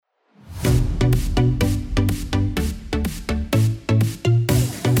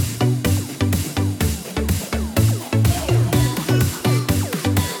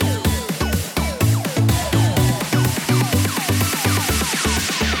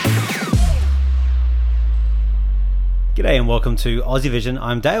G'day and welcome to Aussie Vision.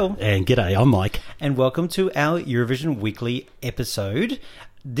 I'm Dale. And g'day, I'm Mike. And welcome to our Eurovision Weekly episode.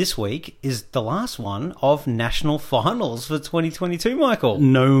 This week is the last one of National Finals for 2022, Michael.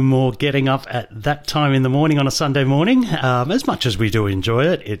 No more getting up at that time in the morning on a Sunday morning. As much as we do enjoy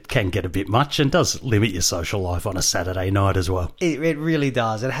it, it can get a bit much and does limit your social life on a Saturday night as well. It really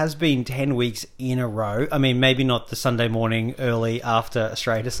does. It has been 10 weeks in a row. I mean, maybe not the Sunday morning early after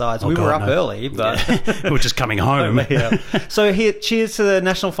Australia decides. We were up early, but... We're just coming home. Yeah. So here, cheers to the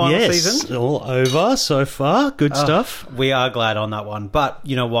National Final season. Yes, all over so far. Good stuff. We are glad on that one. But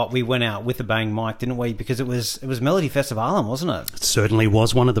you know what? We went out with a bang, Mike, didn't we? Because it was Melody Festival, wasn't it? It certainly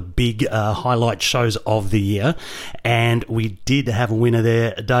was one of the big highlight shows of the year. And we did have a winner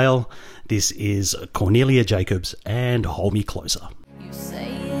there, Dale. This is Cornelia Jacobs and Hold Me Closer. You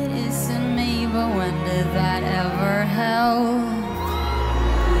say it isn't me, but when did that ever help?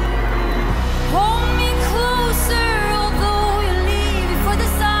 Hold me closer, although you leave before the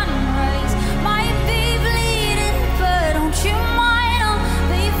sunrise. Might be bleeding, but don't you mind, I'll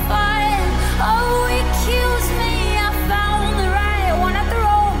be fine. Oh, accuse me, I found the right one at the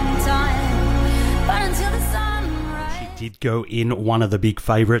wrong time. But until the sunrise... She did go in one of the big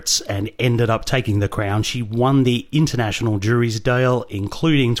favourites and ended up taking the crown. She won the international jury's Dale,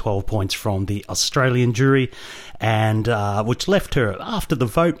 including 12 points from the Australian jury, and which left her, after the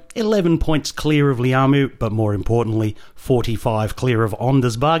vote, 11 points clear of Liamu, but more importantly, 45 clear of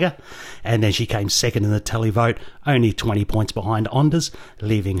Anders Bagge. And then she came second in the televote, only 20 points behind Anders,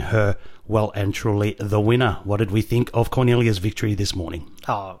 leaving her well and truly the winner. What did we think of Cornelia's victory this morning?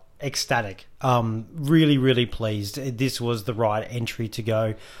 Oh, ecstatic. Really, really pleased. This was the right entry to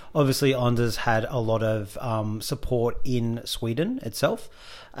go. Obviously, Anders had a lot of support in Sweden itself,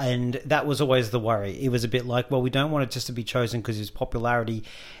 and that was always the worry. It was a bit like, well, we don't want it just to be chosen because of his popularity.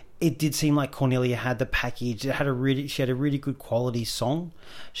 It did seem like Cornelia had the package. She had a really good quality song.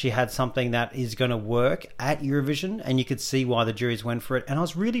 She had something that is going to work at Eurovision, and you could see why the juries went for it. And I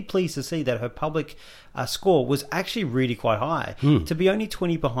was really pleased to see that her public score was actually really quite high. To be only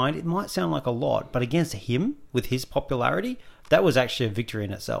 20 behind, it might sound like a lot, but against him, with his popularity, that was actually a victory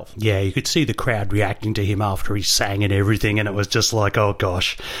in itself. Yeah, you could see the crowd reacting to him after he sang and everything, and it was just like, oh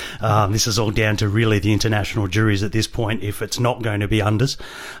gosh, this is all down to really the international juries at this point, if it's not going to be Anders.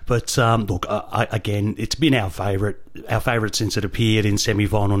 But look, again, it's been our favourite since it appeared in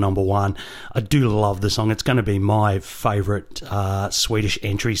semi-final number one. I do love the song. It's going to be my favourite Swedish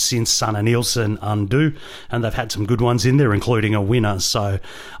entry since Sanna Nilsson Undo, and they've had some good ones in there, including a winner. So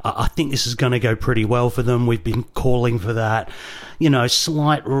I think this is going to go pretty well for them. We've been calling for that, you know,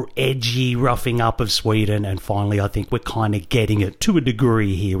 slight edgy roughing up of Sweden, and finally I think we're kind of getting it to a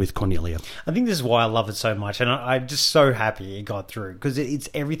degree here with Cornelia. I think this is why I love it so much, and I'm just so happy it got through, because it's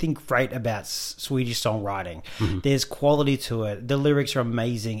everything great about Swedish songwriting. There's quality to it, the lyrics are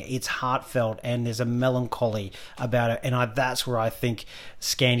amazing, it's heartfelt, and there's a melancholy about it, and that's where I think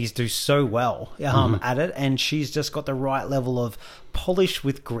Scandies do so well at it, and she's just got the right level of polish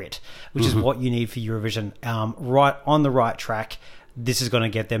with grit, which is what you need for Eurovision. Right on the right track. This is going to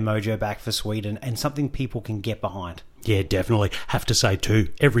get their mojo back for Sweden, and something people can get behind. Yeah, definitely. Have to say too,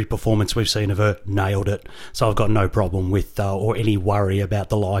 every performance we've seen of her nailed it. So I've got no problem with or any worry about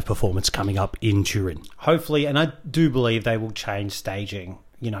the live performance coming up in Turin. Hopefully, and I do believe they will change staging.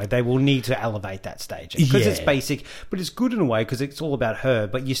 You know, they will need to elevate that staging because it's basic, but it's good in a way because it's all about her,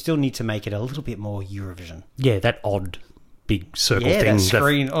 but you still need to make it a little bit more Eurovision. Yeah, that odd big circle thing. That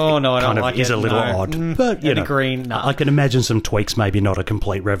screen. Oh, no, I don't like it. Is a little odd. But, you know, green, no. I can imagine some tweaks, maybe not a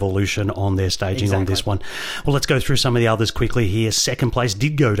complete revolution on their staging on this one. Well, let's go through some of the others quickly here. Second place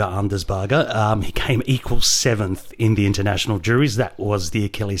did go to Anders Bagge. He came equal seventh in the international juries. That was the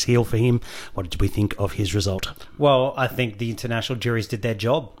Achilles heel for him. What did we think of his result? Well, I think the international juries did their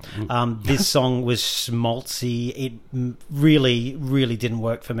job. This song was schmaltzy. It really, really didn't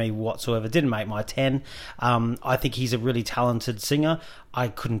work for me whatsoever. Didn't make my 10. I think he's a really talented singer. I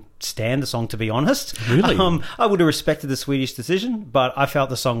couldn't stand the song, to be honest. Really? I would have respected the Swedish decision, but I felt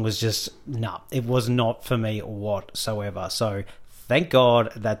the song was just, it was not for me whatsoever. So thank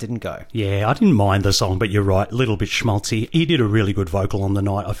God that didn't go. Yeah, I didn't mind the song, but you're right, a little bit schmaltzy. He did a really good vocal on the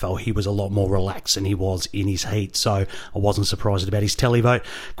night. I felt he was a lot more relaxed than he was in his heat, so I wasn't surprised about his televote.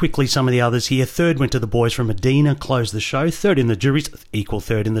 Quickly, some of the others here. Third went to the boys from Medina, closed the show. Third in the juries, equal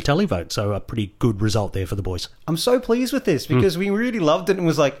third in the televote, so a pretty good result there for the boys. I'm so pleased with this because we really loved it and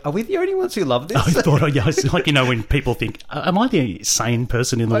was like, are we the only ones who loved this? I thought, it's like, you know, when people think, am I the sane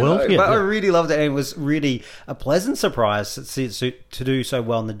person in the world? But I really loved it, and it was really a pleasant surprise to do so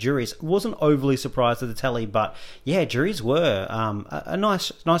well in the juries. Wasn't overly surprised at the tally, but yeah, juries were a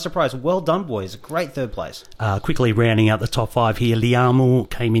nice surprise. Well done, boys. Great third place. Quickly rounding out the top 5 here, Liamu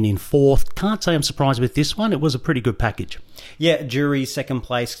came in 4th. Can't say I'm surprised with this one. It was a pretty good package. Yeah, jury second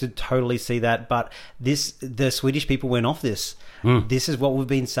place, could totally see that. But the Swedish people went off this. This is what we've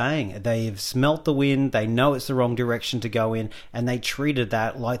been saying. They've smelt the wind. They know it's the wrong direction to go in, and they treated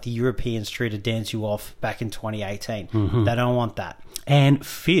that like the Europeans treated Dance You Off back in 2018. They don't want that. And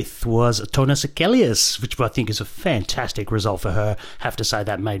 5th was Tona Sekelius, which I think is a fantastic result for her. Have to say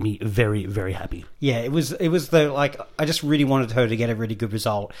that made me very, very happy. Yeah, it was I just really wanted her to get a really good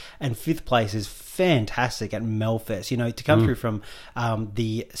result, and 5th place is fantastic at Melfest. You know, to come through from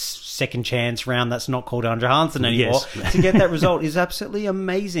the second chance round that's not called Andra Hansen anymore, Yes. to get that result is absolutely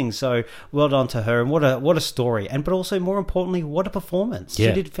amazing. So well done to her, and what a story, but also more importantly, what a performance. Yeah.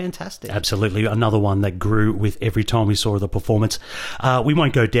 She did fantastic. Absolutely. Another one that grew with every time we saw the performance. We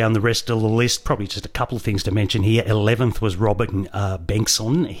won't go down the rest of the list. Probably just a couple of things to mention here. 11th was Robin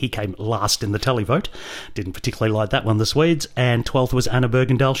Bengtsson. He came last in the televote. Didn't particularly like that one, the Swedes. And 12th was Anna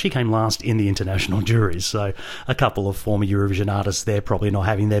Bergendahl. She came last in the international juries. So a couple of former Eurovision artists there probably not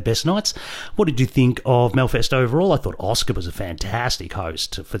having their best nights. What did you think of Melfest overall? I thought Oscar was a fantastic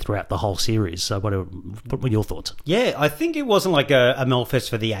host for throughout the whole series. So what were your thoughts? Yeah, I think it wasn't like a Melfest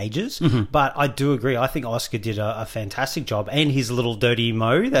for the ages, but I do agree. I think Oscar did a fantastic job, and his little dirty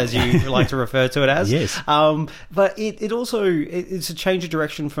mo, as you like to refer to it as. Yes. But it's a change of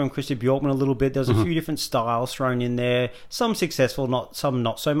direction from Christy Bjorkman a little bit. There's a few different styles thrown in there, some successful, some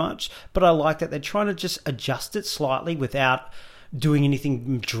not so much. But I like that they're trying to just adjust it slightly without doing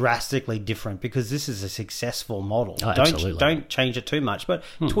anything drastically different, because this is a successful model. Absolutely. Don't change it too much, but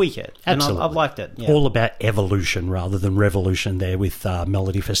tweak it. Absolutely. And I've liked it. Yeah. All about evolution rather than revolution there with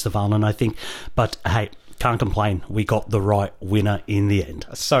Melody Festival, and I think, but hey, can't complain. We got the right winner in the end.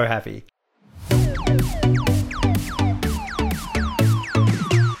 So happy.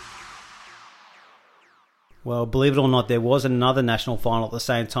 Well, believe it or not, there was another national final at the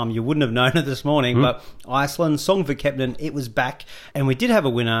same time. You wouldn't have known it this morning, but Iceland, Songfjordkepnin, it was back. And we did have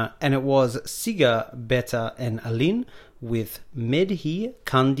a winner, and it was Sigga, Betta and Alin with Medhi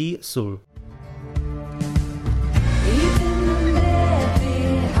Kandi Sul.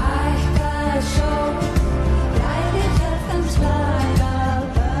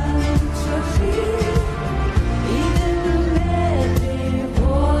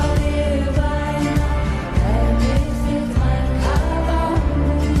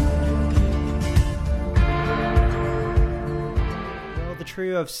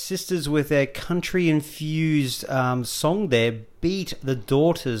 Trio of sisters with their country-infused song there beat the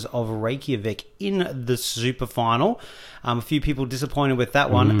Daughters of Reykjavik in the super final. A few people disappointed with that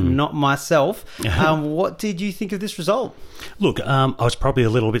one, not myself. What did you think of this result? Look, I was probably a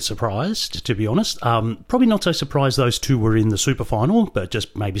little bit surprised, to be honest. Probably not so surprised those two were in the super final, but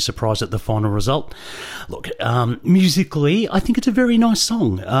just maybe surprised at the final result. Look, musically, I think it's a very nice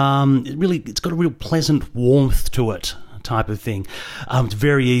song. It's got a real pleasant warmth to it, type of thing. It's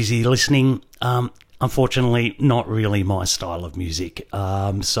very easy listening. Unfortunately, not really my style of music.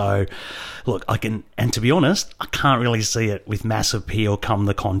 So, look, and to be honest, I can't really see it with mass appeal come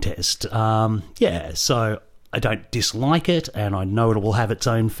the contest. So I don't dislike it, and I know it will have its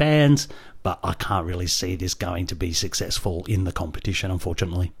own fans, but I can't really see this going to be successful in the competition,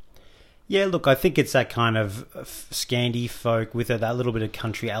 unfortunately. Yeah, look, I think it's that kind of Scandi folk with that little bit of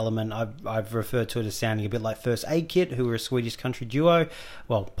country element. I've referred to it as sounding a bit like First Aid Kit, who are a Swedish country duo,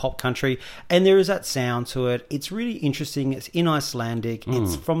 well, pop country, and there is that sound to it. It's really interesting. It's in Icelandic.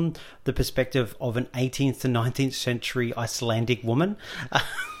 It's from the perspective of an 18th to 19th century Icelandic woman.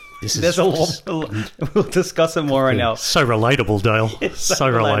 There's a lot. We'll discuss it more right now. So relatable, Dale.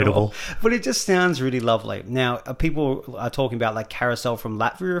 So relatable. But it just sounds really lovely. Now, people are talking about like Carousel from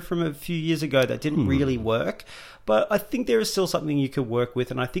Latvia from a few years ago that didn't really work. But I think there is still something you could work with,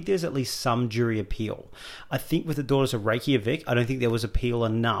 and I think there's at least some jury appeal. I think with the Daughters of Reykjavik, I don't think there was appeal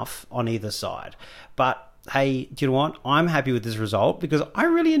enough on either side. But hey, do you know what? I'm happy with this result because I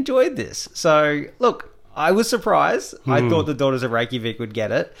really enjoyed this. So, look, I was surprised. I thought the Daughters of Reykjavik would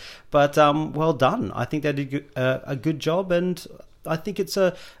get it. But well done. I think they did a good job, and I think it's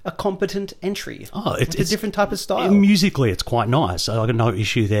a competent entry. Oh, it's a different type of style. Musically, it's quite nice. I got no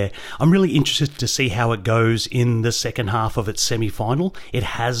issue there. I'm really interested to see how it goes in the second half of its semi-final. It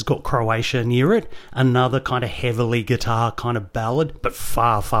has got Croatia near it, another kind of heavily guitar kind of ballad, but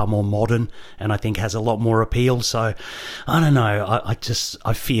far, far more modern, and I think has a lot more appeal. So, I don't know.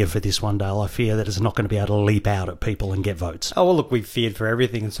 I fear for this one, Dale. I fear that it's not going to be able to leap out at people and get votes. Oh, well, look, we've feared for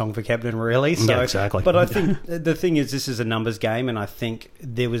everything in Songfjordkepnin, really. So, yeah, exactly. But I think the thing is, this is a numbers game, and I think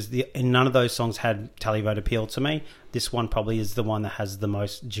and none of those songs had televote appeal to me. This one probably is the one that has the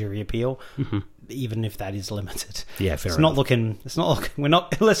most jury appeal, even if that is limited. Yeah, fair It's enough. not looking. We're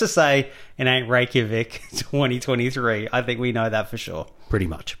not. Let's just say it ain't Reykjavik 2023. I think we know that for sure. Pretty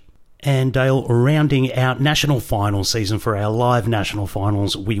much. And Dale, rounding out national final season for our live national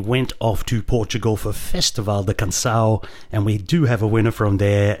finals, we went off to Portugal for Festival de Canção, and we do have a winner from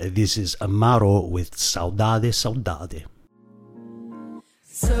there. This is Amaro with Saudade, Saudade.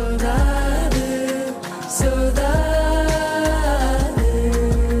 Saudade, saudade.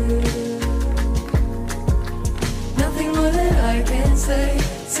 Nothing more that I can say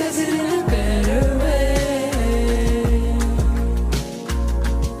says it in a better way.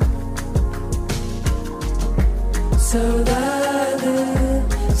 Saudade,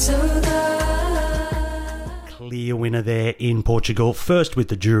 saudade. Clear winner there in Portugal. First with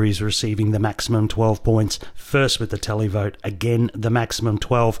the juries receiving the maximum 12 points. First with the televote, again the maximum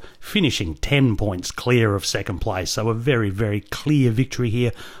 12, finishing 10 points clear of second place. So a very, very clear victory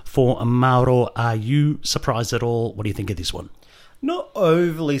here for Amaro. Are you surprised at all? What do you think of this one? Not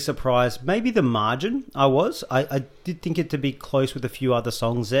overly surprised. Maybe the margin I was. I did think it to be close with a few other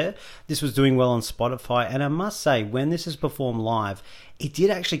songs there. This was doing well on Spotify. And I must say, when this is performed live, it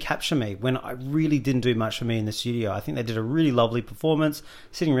did actually capture me when I really didn't do much for me in the studio. I think they did a really lovely performance,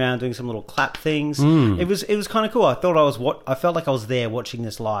 sitting around doing some little clap things. It was kind of cool. I felt like I was there watching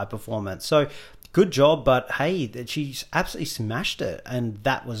this live performance. So good job, but hey, she absolutely smashed it. And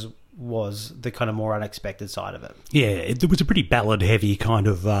that was the kind of more unexpected side of it. Yeah, there was a pretty ballad-heavy kind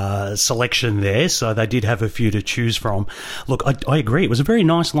of selection there, so they did have a few to choose from. Look, I agree. It was a very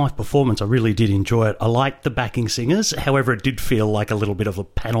nice live performance. I really did enjoy it. I liked the backing singers. However, it did feel like a little bit of a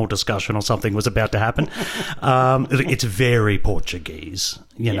panel discussion or something was about to happen. It's very Portuguese,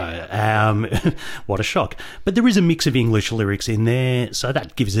 you know. What a shock. But there is a mix of English lyrics in there, so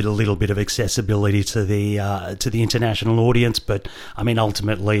that gives it a little bit of accessibility to the international audience. But, I mean,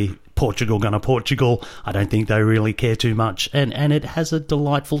 ultimately, Portugal gonna Portugal. I don't think they really care too much. And it has a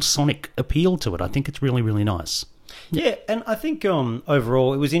delightful sonic appeal to it. I think it's really, really nice. Yeah, and I think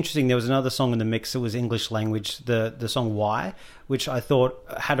overall it was interesting. There was another song in the mix that was English language, the song Why, which I thought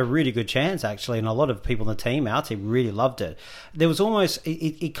had a really good chance, actually, and a lot of people in the team, our team, really loved it. There was almost,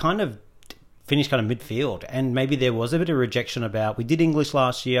 it kind of finished kind of midfield, and maybe there was a bit of rejection about, we did English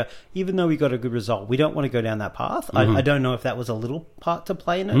last year, even though we got a good result, we don't want to go down that path. I don't know if that was a little part to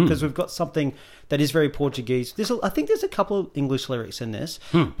play in it, because we've got something that is very Portuguese. I think there's a couple of English lyrics in this,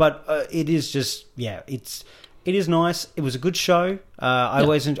 but it is just, it is nice. It was a good show. I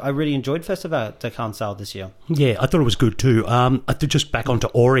really enjoyed Festival de Canção this year. Yeah, I thought it was good too. Just back onto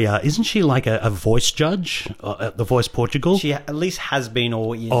Aurea, isn't she like a voice judge at The Voice Portugal? She at least has been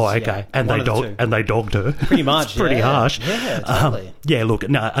or is. Oh, okay. Yeah, and they dogged her. Pretty much. It's pretty harsh. Yeah, totally. Look,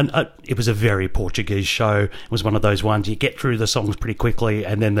 it was a very Portuguese show. It was one of those ones you get through the songs pretty quickly,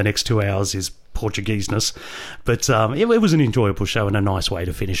 and then the next 2 hours is Portugueseness. But it was an enjoyable show and a nice way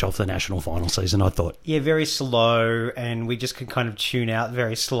to finish off the national final season, I thought. Yeah, very slow, and we just could kind of tune out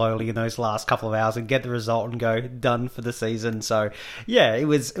very slowly in those last couple of hours and get the result and go done for the season. So yeah, it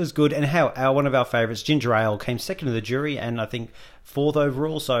was good. And one of our favourites, Ginger Ale, came second to the jury and I think fourth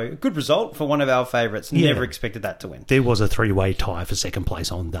overall. So good result for one of our favourites. Never expected that to win. There was a 3-way tie for second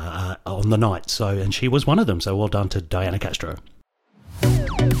place on the night. So, and she was one of them. So well done to Diana Castro.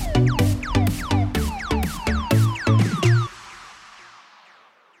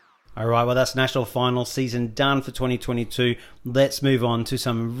 All right, well, that's national final season done for 2022. Let's move on to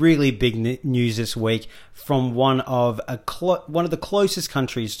some really big news this week from one of the closest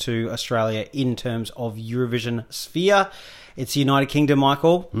countries to Australia in terms of Eurovision sphere. It's the United Kingdom,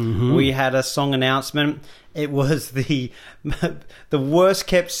 Michael. We had a song announcement. It was the worst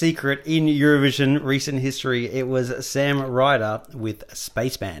kept secret in Eurovision recent history. It was Sam Ryder with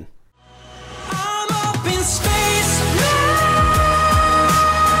Spaceman. I'm up in space.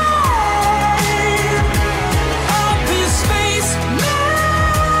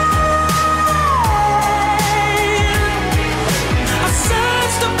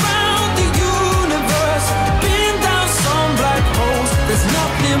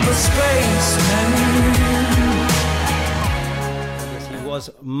 It was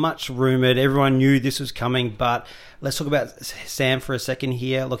much rumoured. Everyone knew this was coming, but let's talk about Sam for a second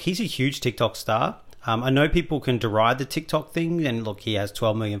here. Look, he's a huge TikTok star. I know people can deride the TikTok thing, and look, he has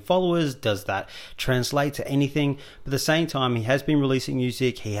 12 million followers. Does that translate to anything? But at the same time, he has been releasing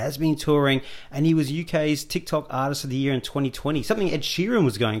music, he has been touring, and he was UK's TikTok Artist of the Year in 2020, something Ed Sheeran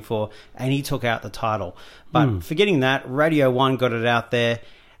was going for, and he took out the title. But forgetting that, Radio 1 got it out there.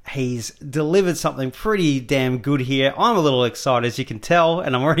 He's delivered something pretty damn good here. I'm a little excited, as you can tell,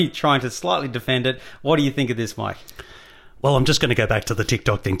 and I'm already trying to slightly defend it. What do you think of this, Mike? Well, I'm just going to go back to the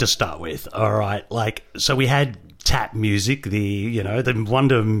TikTok thing to start with. All right. So we had Tap Music, the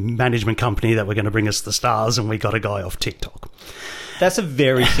wonder management company that were going to bring us the stars, and we got a guy off TikTok. That's a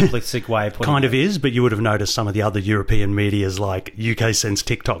very simplistic way of putting it. Kind of is, but you would have noticed some of the other European media's like UK sends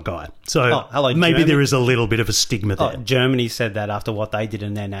TikTok guy. So maybe Germany. there is a little bit of a stigma there. Germany said that after what they did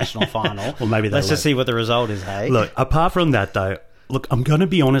in their national final. Well, maybe let's just see what the result is, hey? Look, apart from that, though, I'm going to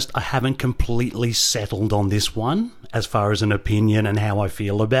be honest, I haven't completely settled on this one as far as an opinion and how I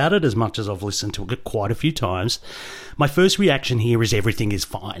feel about it, as much as I've listened to it quite a few times. My first reaction here is everything is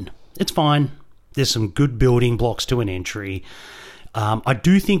fine. It's fine. There's some good building blocks to an entry. I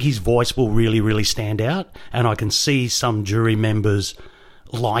do think his voice will really, really stand out, and I can see some jury members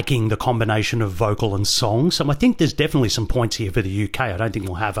liking the combination of vocal and song. So I think there's definitely some points here for the UK. I don't think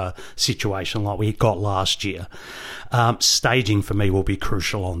we'll have a situation like we got last year. Staging for me will be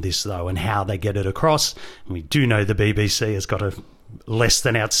crucial on this, though, and how they get it across. And we do know the BBC has got a less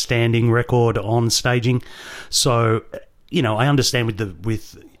than outstanding record on staging. So, I understand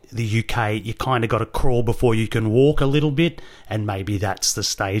with the UK, you kind of got to crawl before you can walk a little bit, and maybe that's the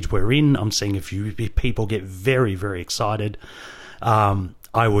stage we're in. I'm seeing a few people get very, very excited.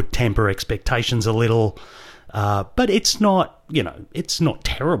 I would temper expectations a little, but it's not, it's not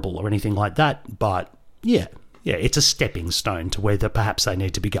terrible or anything like that. But yeah, it's a stepping stone to where perhaps they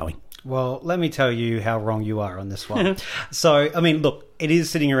need to be going. Well, let me tell you how wrong you are on this one. So, I mean, look, it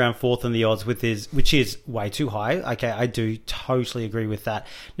is sitting around fourth in the odds which is way too high. Okay, I do totally agree with that.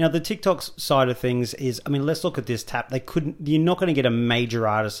 Now, the TikTok side of things is, I mean, let's look at this Tap. You're not going to get a major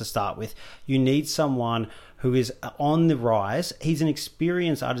artist to start with. You need someone who is on the rise. He's an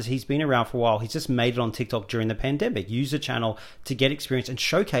experienced artist. He's been around for a while. He's just made it on TikTok during the pandemic. Use the channel to get experience and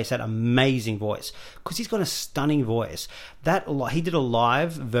showcase that amazing voice, because he's got a stunning voice. He did a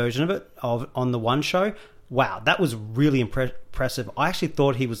live version of it on the One Show. Wow, that was really impressive. I actually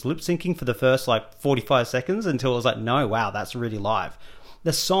thought he was lip syncing for the first 45 seconds until I was like, no, wow, that's really live.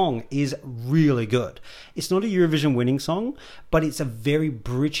 The song is really good. It's not a Eurovision winning song, but it's a very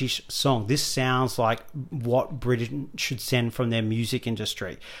British song. This sounds like what Britain should send from their music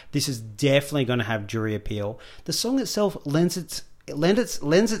industry. This is definitely going to have jury appeal. The song itself lends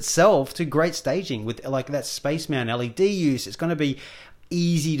itself to great staging with that Spaceman LED use. It's going to be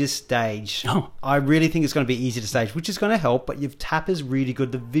easy to stage. Oh. I really think it's going to be easy to stage, which is going to help, but your Tap is really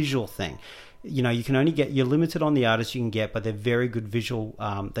good. The visual thing. You can only you're limited on the artists you can get, but they're very good visual.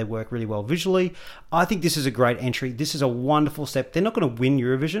 They work really well visually. I think this is a great entry. This is a wonderful step. They're not going to win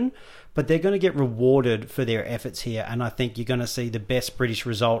Eurovision, but they're going to get rewarded for their efforts here. And I think you're going to see the best British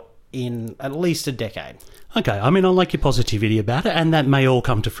result in at least a decade. Okay, I mean, I like your positivity about it, and that may all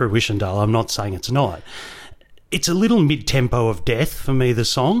come to fruition, Dale. I'm not saying it's not. It's a little mid-tempo of death for me, the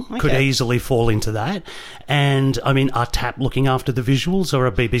song. Okay. Could easily fall into that. And, I mean, are Tap looking after the visuals, or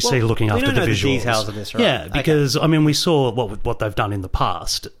are BBC looking after the visuals? We don't know the details of this, right? Yeah, because, I mean, we saw what they've done in the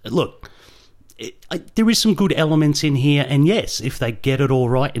past. Look, there is some good elements in here, and yes, if they get it all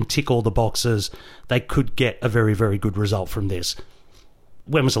right and tick all the boxes, they could get a very, very good result from this.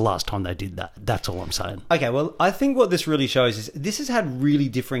 When was the last time they did that? That's all I'm saying. Okay, well, I think what this really shows is this has had really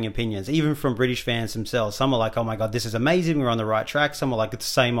differing opinions, even from British fans themselves. Some are like, oh my God, this is amazing, we're on the right track. Some are like, it's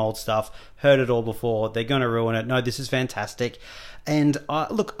the same old stuff, heard it all before, they're going to ruin it. No, this is fantastic. And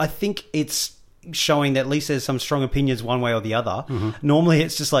look, I think it's showing that at least there's some strong opinions one way or the other. Mm-hmm. Normally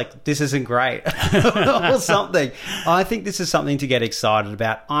it's just like, this isn't great or something. I think this is something to get excited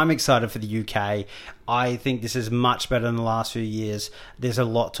about. I'm excited for the UK. I think this is much better than the last few years. There's a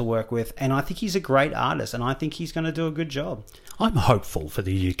lot to work with, and I think he's a great artist, and I think he's going to do a good job. I'm hopeful for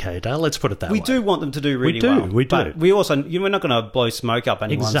the UK, Dale. Let's put it that way. We do want them to do really well. We do. But we also, we're not going to blow smoke up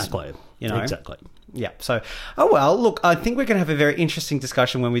anyone's... Exactly. Exactly. Yeah. So, look, I think we're going to have a very interesting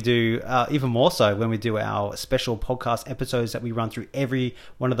discussion when we do, even more so, when we do our special podcast episodes that we run through every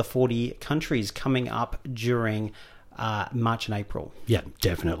one of the 40 countries coming up during March and April. Yeah,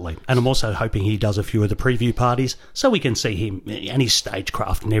 definitely. And I'm also hoping he does a few of the preview parties so we can see him and his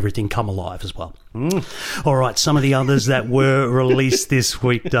stagecraft and everything come alive as well. All right, some of the others that were released this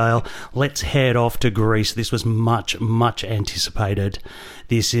week, Dale. Let's head off to Greece. This was much, much anticipated.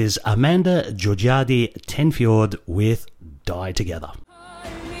 This is Amanda Georgiadi Tenfjord with Die Together.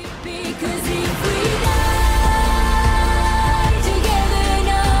 Because if we die together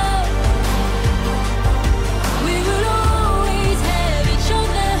now, we will always have each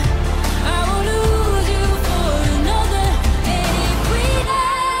other. I won't lose you for another. And if we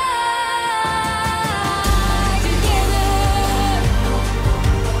die together,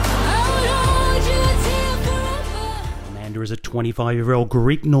 25-year-old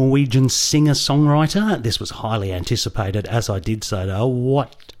Greek-Norwegian singer-songwriter. This was highly anticipated, as I did say, though.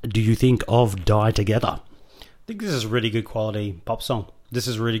 What do you think of Die Together? I think this is a really good quality pop song. This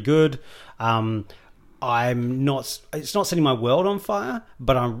is really good. It's not setting my world on fire,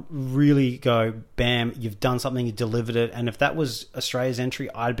 but I really go, bam, you've done something, you delivered it. And if that was Australia's entry,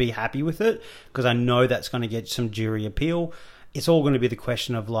 I'd be happy with it because I know that's going to get some jury appeal. It's all going to be the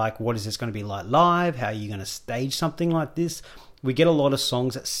question of like, what is this going to be like live? How are you going to stage something like this? We get a lot of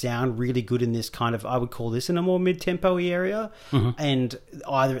songs that sound really good in this kind of, I would call this in a more mid-tempo area. And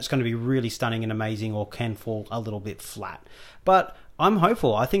either it's going to be really stunning and amazing or can fall a little bit flat. But I'm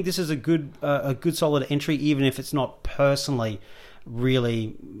hopeful. I think this is a good solid entry, even if it's not personally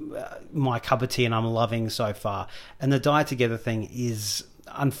really my cup of tea and I'm loving so far. And the Die Together thing is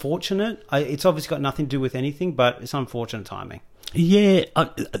unfortunate. It's obviously got nothing to do with anything, but it's unfortunate timing. Yeah,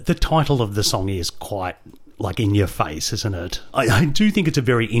 the title of the song is quite like in your face, isn't it? I do think it's a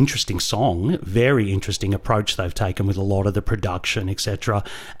very interesting song, very interesting approach they've taken with a lot of the production, etc.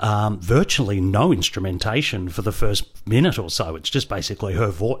 Virtually no instrumentation for the first minute or so. It's just basically her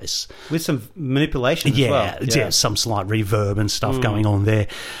voice. With some manipulation as well. Yeah, some slight reverb and stuff going on there.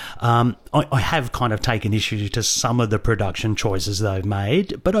 I have kind of taken issue to some of the production choices they've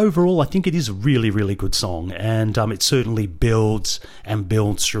made, but overall I think it is a really, really good song, and it certainly builds and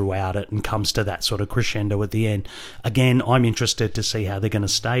builds throughout it and comes to that sort of crescendo at the end. Again, I'm interested to see how they're going to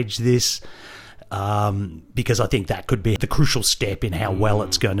stage this, because I think that could be the crucial step in how well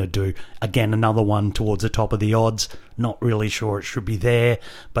it's going to do. Again, another one towards the top of the odds. Not really sure it should be there,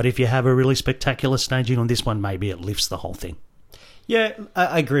 but if you have a really spectacular staging on this one, maybe it lifts the whole thing. Yeah,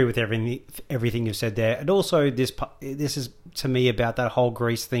 I agree with everything you've said there. And also, this is, to me, about that whole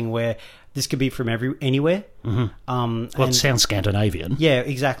Greece thing where this could be from anywhere. Well, it sounds Scandinavian. Yeah,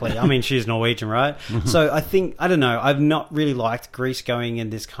 exactly. I mean, she's Norwegian, right? So I think, I don't know, I've not really liked Greece going in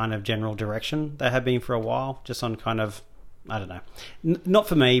this kind of general direction. They have been for a while, just on kind of, I don't know. Not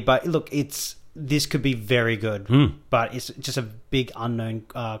for me, but look, this could be very good, but it's just a big unknown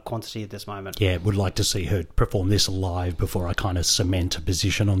quantity at this moment. Yeah, would like to see her perform this live before I kind of cement a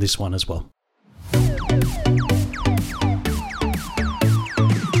position on this one as well.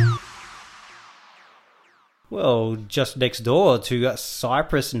 Well, just next door to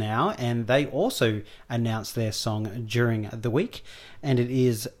Cyprus now, and they also announced their song during the week, and it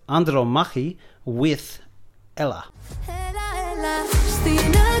is Andromachi with Ella.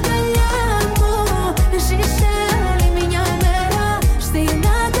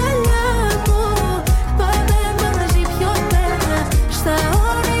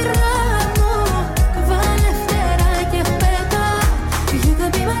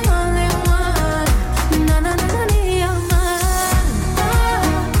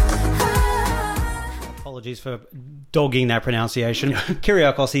 Apologies for dogging that pronunciation.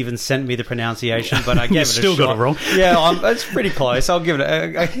 Kyriakos even sent me the pronunciation, but I gave it a still shot. got it wrong. Yeah, it's pretty close. I'll give it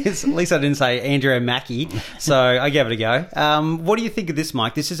at least I didn't say Andrea Mackie, so I gave it a go. What do you think of this,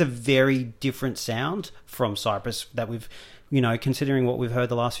 Mike? This is a very different sound from Cyprus that we've, considering what we've heard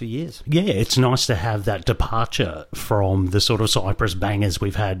the last few years. Yeah, it's nice to have that departure from the sort of Cyprus bangers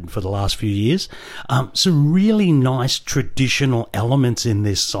we've had for the last few years. Some really nice traditional elements in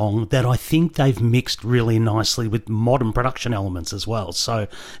this song that I think they've mixed really nicely with modern production elements as well. So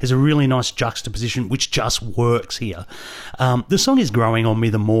there's a really nice juxtaposition which just works here. The song is growing on me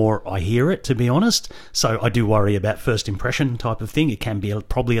the more I hear it, to be honest. So I do worry about first impression type of thing. It can be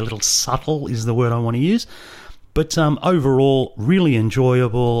probably a little subtle is the word I want to use. But overall, really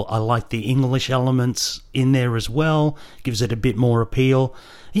enjoyable. I like the English elements in there as well. Gives it a bit more appeal.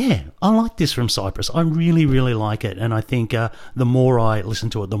 Yeah, I like this from Cyprus. I really, really like it. And I think the more I listen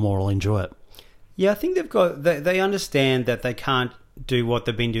to it, the more I'll enjoy it. Yeah, I think they understand that they can't do what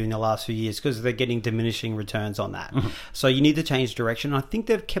they've been doing the last few years because they're getting diminishing returns on that. So you need to change direction. I think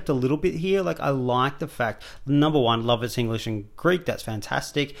they've kept a little bit here. Like, I like the fact, number one, love it's English and Greek. That's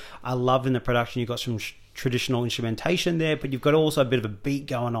fantastic. I love in the production you've got some traditional instrumentation there, but you've got also a bit of a beat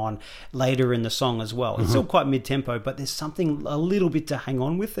going on later in the song as well. It's still quite mid-tempo, but there's something a little bit to hang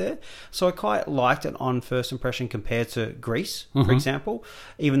on with there. So I quite liked it on first impression compared to Greece, for example,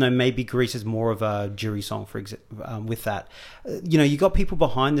 even though maybe Greece is more of a jury song with that. You got people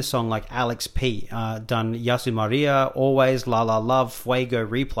behind the song like Alex P, done Yasu Maria, Always, La La Love, Fuego,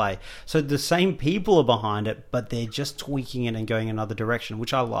 Replay. So the same people are behind it, but they're just tweaking it and going another direction,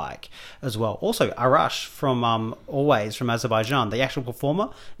 which I like as well. Also, Arash from Always from Azerbaijan, the actual performer,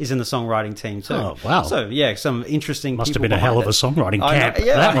 is in the songwriting team too. Oh, wow. So yeah, some interesting Must people have been a hell of a songwriting camp,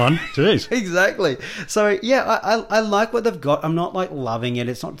 that one. Jeez. Exactly. So yeah, I like what they've got. I'm not like loving it.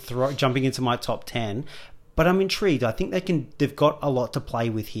 It's not jumping into my top 10, But I'm intrigued. I think they've got a lot to play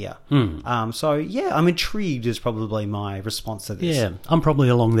with here. So yeah, I'm intrigued is probably my response to this. Yeah, I'm probably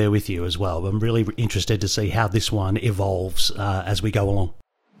along there with you as well. I'm really interested to see how this one evolves as we go along.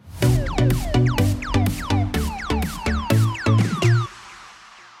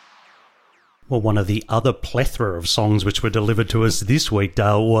 Well, one of the other plethora of songs which were delivered to us this week,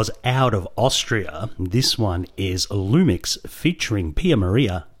 Dale, was out of Austria. This one is Lumix featuring Pia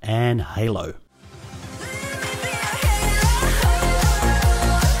Maria and Halo.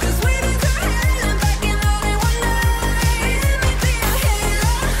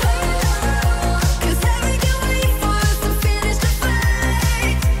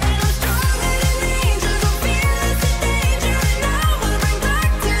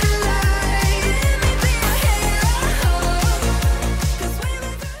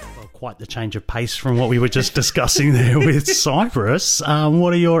 Quite the change of pace from what we were just discussing there with Cyprus.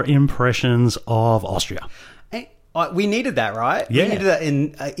 What are your impressions of Austria? We needed that, right? Yeah. We needed that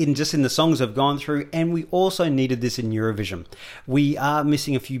in just in the songs I've gone through, and we also needed this in Eurovision. We are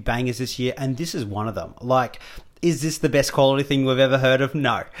missing a few bangers this year, and this is one of them. Like, is this the best quality thing we've ever heard of?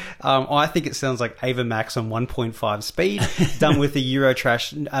 No. I think it sounds like Ava Max on 1.5 speed, done with the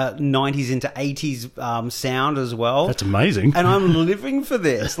Eurotrash 90s into 80s sound as well. That's amazing. And I'm living for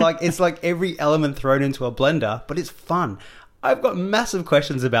this. Like, it's like every element thrown into a blender, but it's fun. I've got massive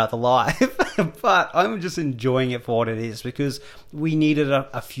questions about the live, but I'm just enjoying it for what it is because we needed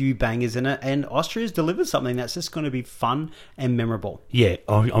a few bangers in it, and Austria's delivered something that's just going to be fun and memorable. Yeah,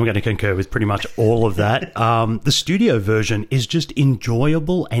 I'm going to concur with pretty much all of that. The studio version is just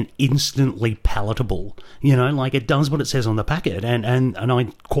enjoyable and instantly palatable. You know, like it does what it says on the packet, and I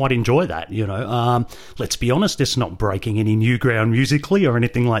quite enjoy that, you know. Let's be honest, it's not breaking any new ground musically or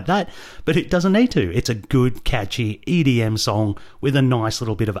anything like that, but it doesn't need to. It's a good, catchy EDM song with a nice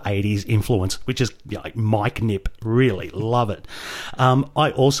little bit of 80s influence, which is like Mike Nip. Really love it.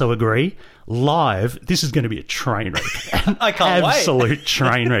 I also agree. Live, this is going to be a train wreck. I can't wait. Absolute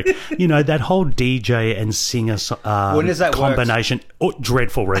train wreck. You know, that whole DJ and singer when does that combination. Oh,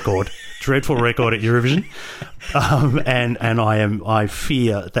 dreadful record. Dreadful record at Eurovision. And I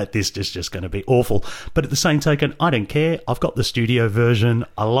fear that this is just going to be awful. But at the same token, I don't care. I've got the studio version.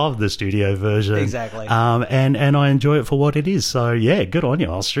 I love the studio version. Exactly. And I enjoy it for what it is. So, yeah, good on you,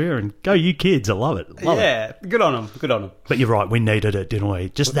 Austria. And go you kids. I love it. Love it. Good on them. Good on them. But you're right. We needed it, didn't we?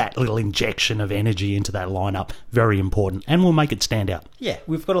 Just that little injection of energy into that lineup. Very important. And we'll make it stand out. Yeah,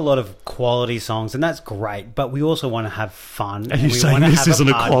 we've got a lot of quality songs, and that's great. But we also want to have fun. Are you saying this isn't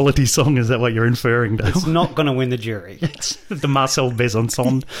a quality song? Is that what you're inferring to? It's not going to win the jury. It's the Marcel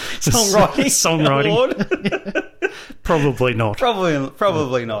Besançon songwriting. Probably not.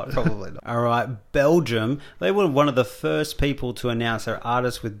 Probably not. All right, Belgium. They were one of the first people to announce their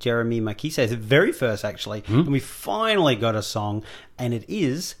artist with Jeremy Makise. The very first, actually. And we finally got a song, and it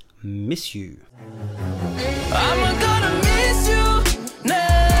is Miss You. I'm gonna miss you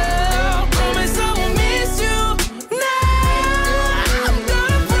now. Promise I won't miss you now. I'm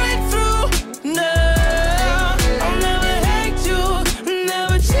gonna break through now. I'll never hate you,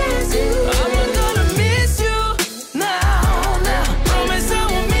 never chase you. I'm gonna miss you now. Promise I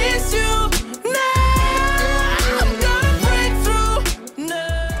won't miss you now. I'm gonna break through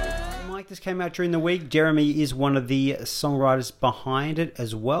now. Mike, this came out during the week. Jeremy is one of the songwriters behind it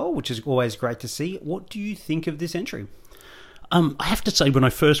as well, which is always great to see. What do you think of this entry? I have to say, when I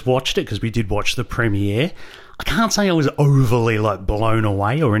first watched it, because we did watch the premiere, I can't say I was overly blown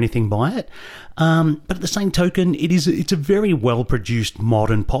away or anything by it. But at the same token, it's a very well-produced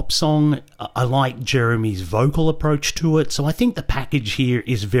modern pop song. I like Jeremy's vocal approach to it, so I think the package here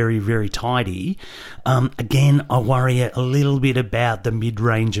is very, very tidy. Again, I worry a little bit about the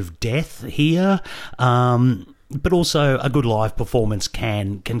mid-range of death here. But also a good live performance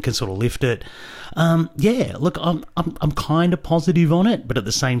can sort of lift it. Yeah, look, I'm kind of positive on it, but at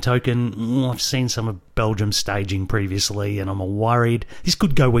the same token, I've seen some of Belgium's staging previously, and I'm worried this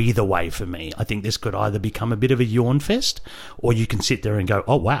could go either way for me. I think this could either become a bit of a yawn fest, or you can sit there and go,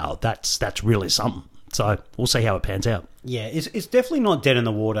 "Oh wow, that's really something." So we'll see how it pans out. Yeah, it's definitely not dead in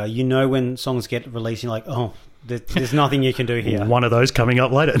the water. You know, when songs get released, you're like, oh, there's nothing you can do here. One of those coming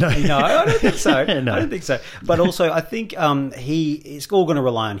up later. No, I don't think so. No. I don't think so. But also, I think it's all going to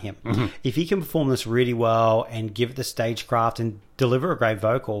rely on him. Mm-hmm. If he can perform this really well and give it the stagecraft and deliver a great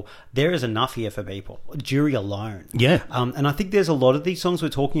vocal, there is enough here for people. Jury alone. Yeah. And I think there's a lot of these songs we're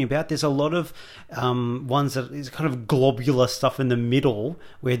talking about. There's a lot of ones that is kind of globular stuff in the middle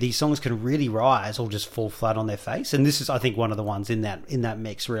where these songs can really rise or just fall flat on their face. And this is, I think, one of the ones in that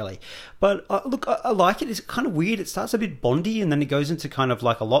mix, really. But look, I like it. It's kind of weird. It starts a bit Bondy and then it goes into kind of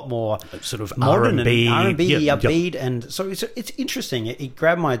like a lot more Sort of modern R&B. and R&B, Yep, upbeat, and so it's interesting. It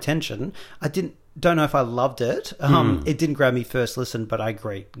grabbed my attention. I don't know if I loved it. It didn't grab me first listen, but I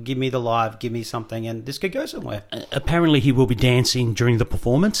agree. Give me the live, give me something, and this could go somewhere. Apparently, he will be dancing during the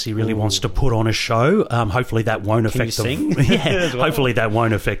performance. He really wants to put on a show. Hopefully, that won't affect you sing? Yeah, hopefully that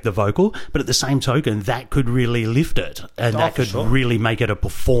won't affect the vocal. But at the same token, that could really lift it, and that could really make it a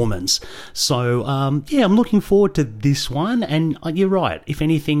performance. So, yeah, I'm looking forward to this one. And you're right. If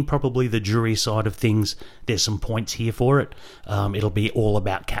anything, probably the jury side of things, there's some points here for it. It'll be all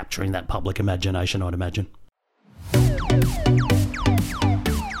about capturing that public imagination, I'd imagine.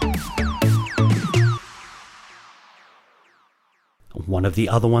 One of the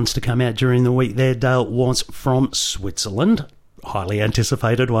other ones to come out during the week there, Dale, was from Switzerland. Highly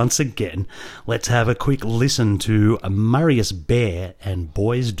anticipated once again. Let's have a quick listen to Marius Bear and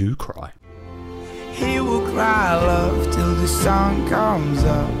Boys Do Cry. He will cry love till the sun comes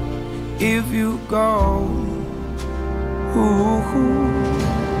up. If you go,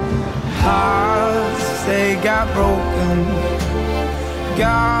 hearts they got broken.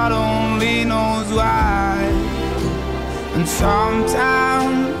 God only knows why. And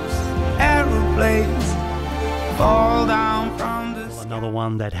sometimes aeroplanes fall down from the sky. Another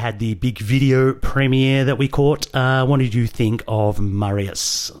one that had the big video premiere that we caught. What did you think of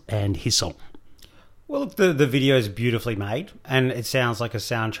Marius and his song? Well, look, the video is beautifully made, and it sounds like a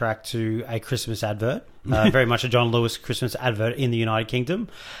soundtrack to a Christmas advert. Very much a John Lewis Christmas advert in the United Kingdom.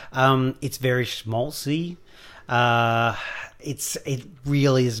 It's very schmaltzy. It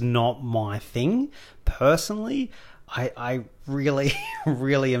really is not my thing. Personally, I really,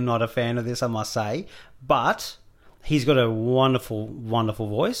 really am not a fan of this, I must say. But he's got a wonderful, wonderful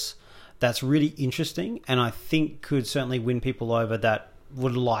voice that's really interesting, and I think could certainly win people over that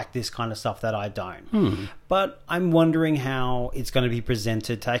would like this kind of stuff that I don't. But I'm wondering how it's going to be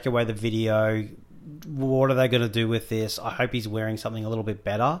presented. Take away the video. What are they going to do with this? I hope he's wearing something a little bit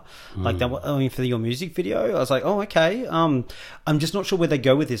better. Like that. I mean, for your music video, I was like, oh, okay. I'm just not sure where they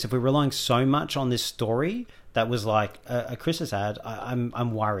go with this. If we're relying so much on this story that was like a Christmas ad,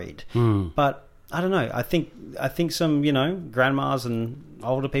 I'm worried. But I don't know. I think some, grandmas and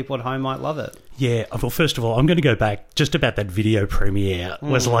older people at home might love it. Yeah, well, first of all, I'm going to go back just about that video premiere. It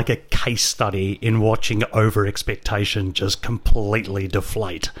was like a case study in watching over-expectation just completely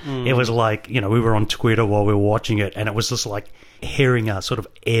deflate. It was like, we were on Twitter while we were watching it, and it was just like hearing a sort of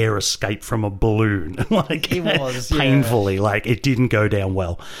air escape from a balloon. Like, It was, painfully. Like, it didn't go down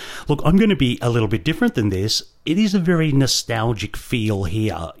well. Look, I'm going to be a little bit different than this. It is a very nostalgic feel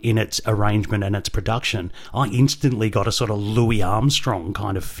here in its arrangement and its production. I instantly got a sort of Louis Armstrong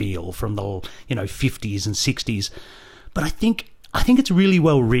kind of feel from the 50s and 60s. But I think it's really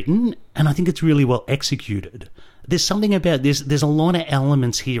well written, and I think it's really well executed. There's something about this. There's a lot of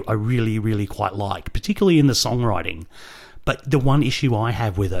elements here I really, really quite like, particularly in the songwriting. But the one issue I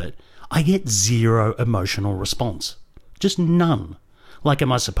have with it, I get zero emotional response. Just none. Like,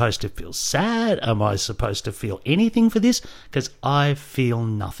 am I supposed to feel sad? Am I supposed to feel anything for this? Because I feel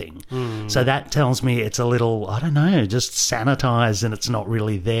nothing. So that tells me it's a little, I don't know, just sanitized and it's not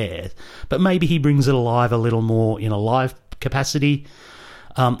really there. But maybe he brings it alive a little more in a live capacity.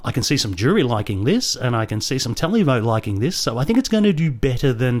 I can see some jury liking this, and I can see some televote liking this. So I think it's going to do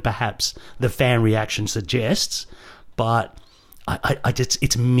better than perhaps the fan reaction suggests. But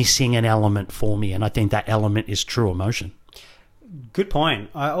it's missing an element for me, and I think that element is true emotion. Good point.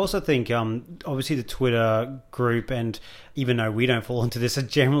 I also think, obviously, the Twitter group, and even though we don't fall into this, are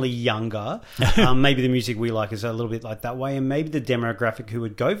generally younger. Maybe the music we like is a little bit like that way, and maybe the demographic who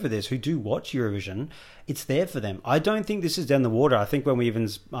would go for this, who do watch Eurovision, it's there for them. I don't think this is down the water. I think when we even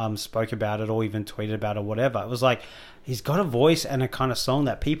spoke about it or even tweeted about it or whatever, it was like, he's got a voice and a kind of song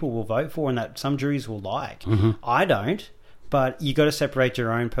that people will vote for and that some juries will like. I don't. But you got to separate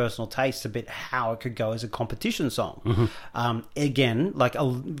your own personal taste a bit how it could go as a competition song. Again, like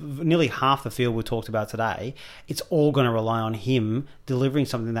nearly half the field we talked about today, it's all going to rely on him delivering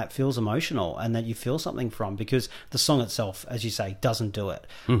something that feels emotional and that you feel something from, because the song itself, as you say, doesn't do it.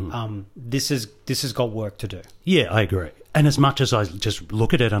 This has got work to do. Yeah, I agree. And as much as I just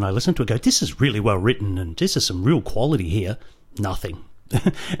look at it and I listen to it, go, this is really well written and this is some real quality here, nothing.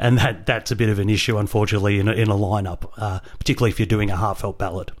 And that's a bit of an issue, unfortunately, in a lineup, particularly if you're doing a heartfelt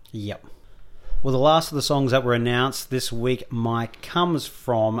ballad. Yep. Well, the last of the songs that were announced this week, Mike, comes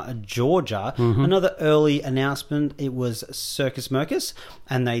from Georgia. Another early announcement, it was Circus Mercus,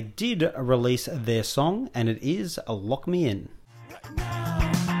 and they did release their song, and it is Lock Me In.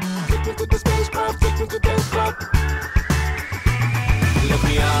 Take me to the spacecraft, take me to dance club. Look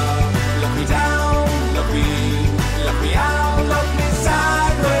me up, look me down, look me out, look me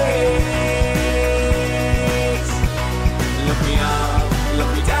sideways. Look me up,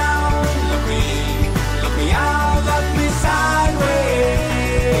 look me down, look me out, look me sideways.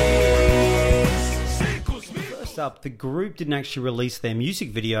 First up, the group didn't actually release their music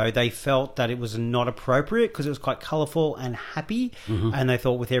video. They felt that it was not appropriate because it was quite colourful and happy, and they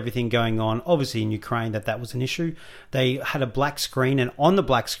thought with everything going on, obviously in Ukraine, that was an issue. They had a black screen, and on the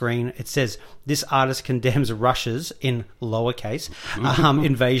black screen it says, "This artist condemns Russia's," in lowercase,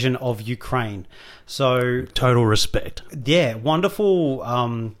 invasion of Ukraine. So Total respect. yeah, wonderful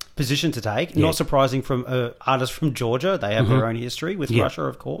position to take. Yeah. Not surprising from an artist from Georgia. They have their own history with Yeah. Russia,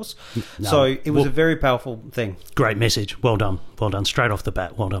 of course. No. So it was Well- a very powerful thing. Great message. Well done. Well done. Straight off the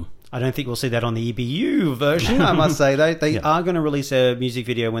bat. Well done. I don't think we'll see that on the EBU version, I must say. They are going to release a music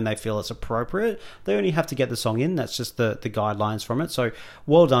video when they feel it's appropriate. They only have to get the song in. That's just the guidelines from it. So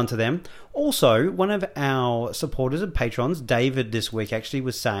well done to them. Also, one of our supporters and patrons, David, this week actually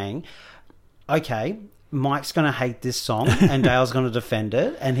was saying, okay, Mike's going to hate this song and Dale's going to defend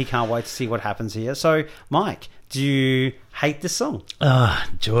it, and he can't wait to see what happens here. So, Mike, do you hate this song?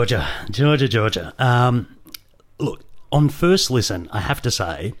 Georgia. Look, on first listen, I have to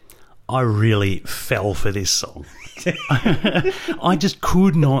say, I really fell for this song. I just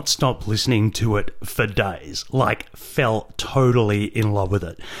could not stop listening to it for days. Like, fell totally in love with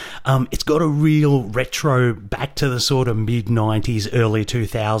it. It's got a real retro, back to the sort of mid-90s, early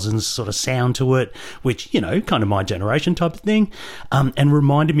 2000s sort of sound to it, which, you know, kind of my generation type of thing, and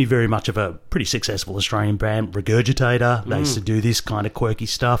reminded me very much of a pretty successful Australian band, Regurgitator. They used to do this kind of quirky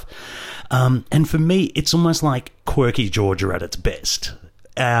stuff. And for me, it's almost like quirky Georgia at its best.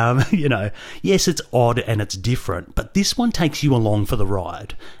 You know, yes, it's odd and it's different, but this one takes you along for the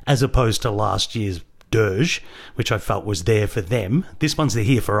ride, as opposed to last year's Dirge, which I felt was there for them. This one's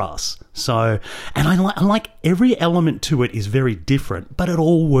here for us. So, and I like every element to it is very different, but it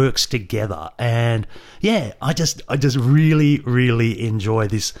all works together. And yeah, I just really, really enjoy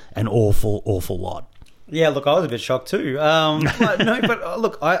this an awful lot. Yeah, look, I was a bit shocked too.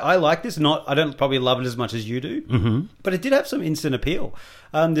 Look, I like this. I don't probably love it as much as you do, but it did have some instant appeal.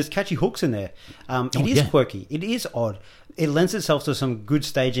 There's catchy hooks in there. It is quirky. It is odd. It lends itself to some good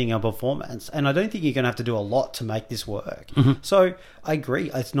staging and performance, and I don't think you're going to have to do a lot to make this work. So I agree.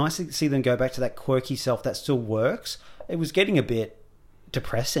 It's nice to see them go back to that quirky self that still works. It was getting a bit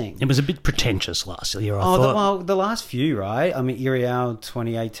depressing. It was a bit pretentious last year, I thought. The last few, right? I mean, Iriel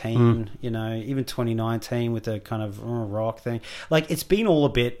 2018, you know, even 2019 with the kind of rock thing. Like, it's been all a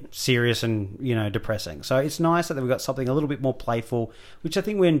bit serious and, you know, depressing. So it's nice that we've got something a little bit more playful, which I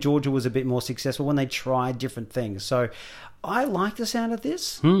think when Georgia was a bit more successful, when they tried different things. So I like the sound of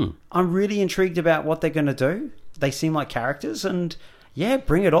this. I'm really intrigued about what they're going to do. They seem like characters, and yeah,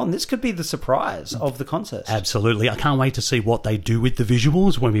 bring it on. This could be the surprise of the concert. Absolutely. I can't wait to see what they do with the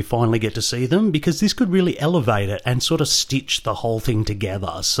visuals when we finally get to see them, because this could really elevate it and sort of stitch the whole thing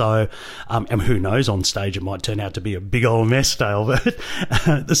together. So, and who knows, on stage it might turn out to be a big old mess, Dale, but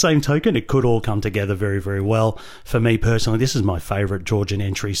the same token, it could all come together very, very well. For me personally, this is my favourite Georgian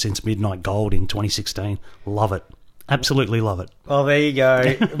entry since Midnight Gold in 2016. Love it. Absolutely love it. Well, there you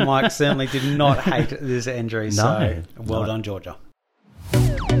go. Mike certainly did not hate this entry, so well done, Georgia.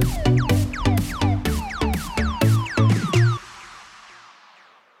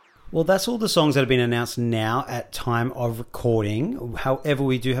 Well, that's all the songs that have been announced now at time of recording. However,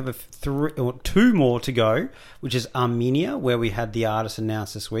 we do have two more to go, which is Armenia, where we had the artist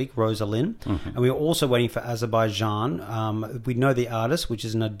announced this week, Rosalind. And we're also waiting for Azerbaijan. We know the artist, which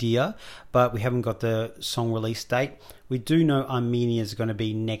is Nadia, but we haven't got the song release date. We do know Armenia is going to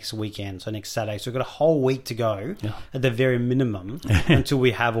be next weekend, so next Saturday. So we've got a whole week to go at the very minimum until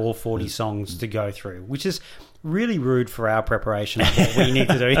we have all 40 songs to go through, which is really rude for our preparation of what we need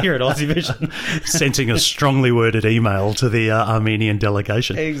to do here at Aussie Vision. Sending a strongly worded email to the Armenian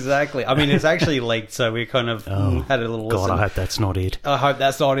delegation. Exactly. I mean, it's actually leaked, so we kind of had a little listen. God, I hope that's not it. I hope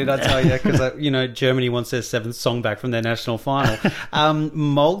that's not it, I tell you, because, you know, Germany wants their 7th song back from their national final.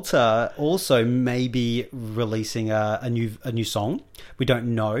 Malta also may be releasing a new song. We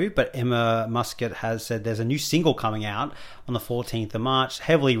don't know, but Emma Muscat has said there's a new single coming out on the 14th of March.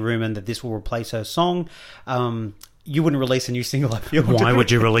 Heavily rumoured that this will replace her song. You wouldn't release a new single, I feel. Why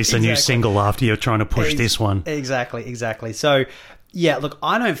would you release a new single after you're trying to push this one? Exactly. So Yeah, look,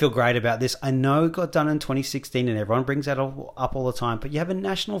 I don't feel great about this. I know it got done in 2016 and everyone brings that up all the time, but you have a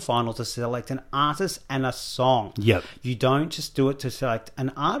national final to select an artist and a song. Yep. You don't just do it to select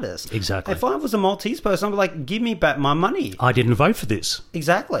an artist. Exactly. If I was a Maltese person, I'd be like, give me back my money. I didn't vote for this.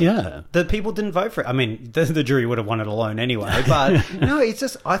 Exactly. Yeah. The people didn't vote for it. I mean, the jury would have won it alone anyway, but no, it's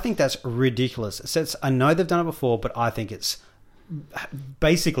just, I think that's ridiculous. I know they've done it before, but I think it's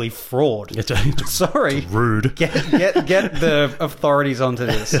basically fraud. It's Sorry. rude. Get the authorities onto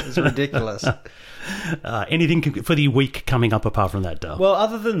this. It's ridiculous. Anything for the week coming up apart from that, Dale? Well,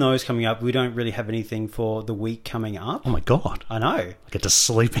 other than those coming up, we don't really have anything for the week coming up. Oh my God. I know. I get to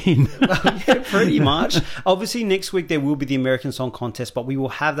sleep in. Yeah, pretty much. Obviously, next week there will be the American Song Contest, but we will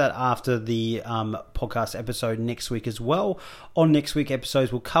have that after the podcast episode next week as well. On next week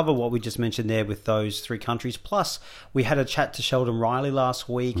episodes, we'll cover what we just mentioned there with those 3 countries. Plus, we had a chat to Sheldon Riley last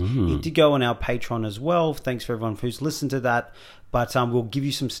week. He did go on our Patreon as well. Thanks for everyone who's listened to that. But we'll give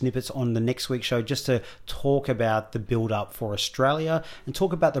you some snippets on the next week's show just to talk about the build-up for Australia and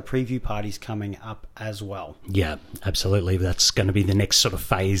talk about the preview parties coming up as well. Yeah, absolutely. That's going to be the next sort of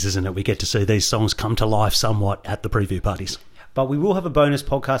phase, isn't it? We get to see these songs come to life somewhat at the preview parties. But we will have a bonus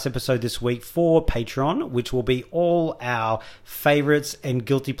podcast episode this week for Patreon, which will be all our favourites and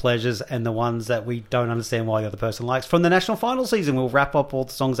guilty pleasures and the ones that we don't understand why the other person likes. From the national final season, we'll wrap up all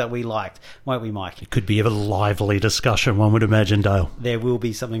the songs that we liked. Won't we, Mike? It could be a lively discussion, one would imagine, Dale. There will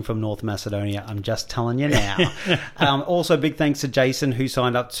be something from North Macedonia. I'm just telling you now. Also, big thanks to Jason, who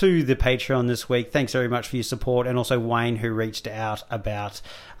signed up to the Patreon this week. Thanks very much for your support. And also Wayne, who reached out about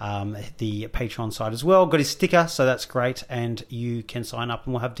the Patreon site as well. Got his sticker, so that's great. And you can sign up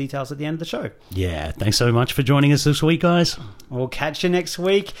and we'll have details at the end of the show. Yeah, thanks so much for joining us this week, guys. We'll catch you next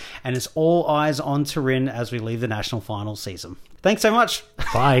week. And it's all eyes on Turin as we leave the national final season. Thanks so much.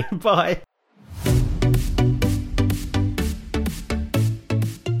 Bye. Bye.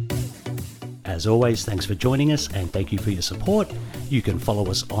 As always, thanks for joining us and thank you for your support. You can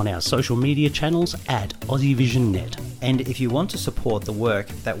follow us on our social media channels at AussieVisionNet. And if you want to support the work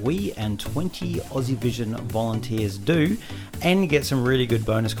that we and 20 Aussie Vision volunteers do and get some really good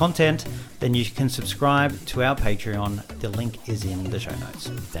bonus content, then you can subscribe to our Patreon. The link is in the show notes.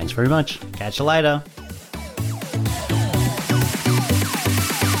 Thanks very much. Catch you later.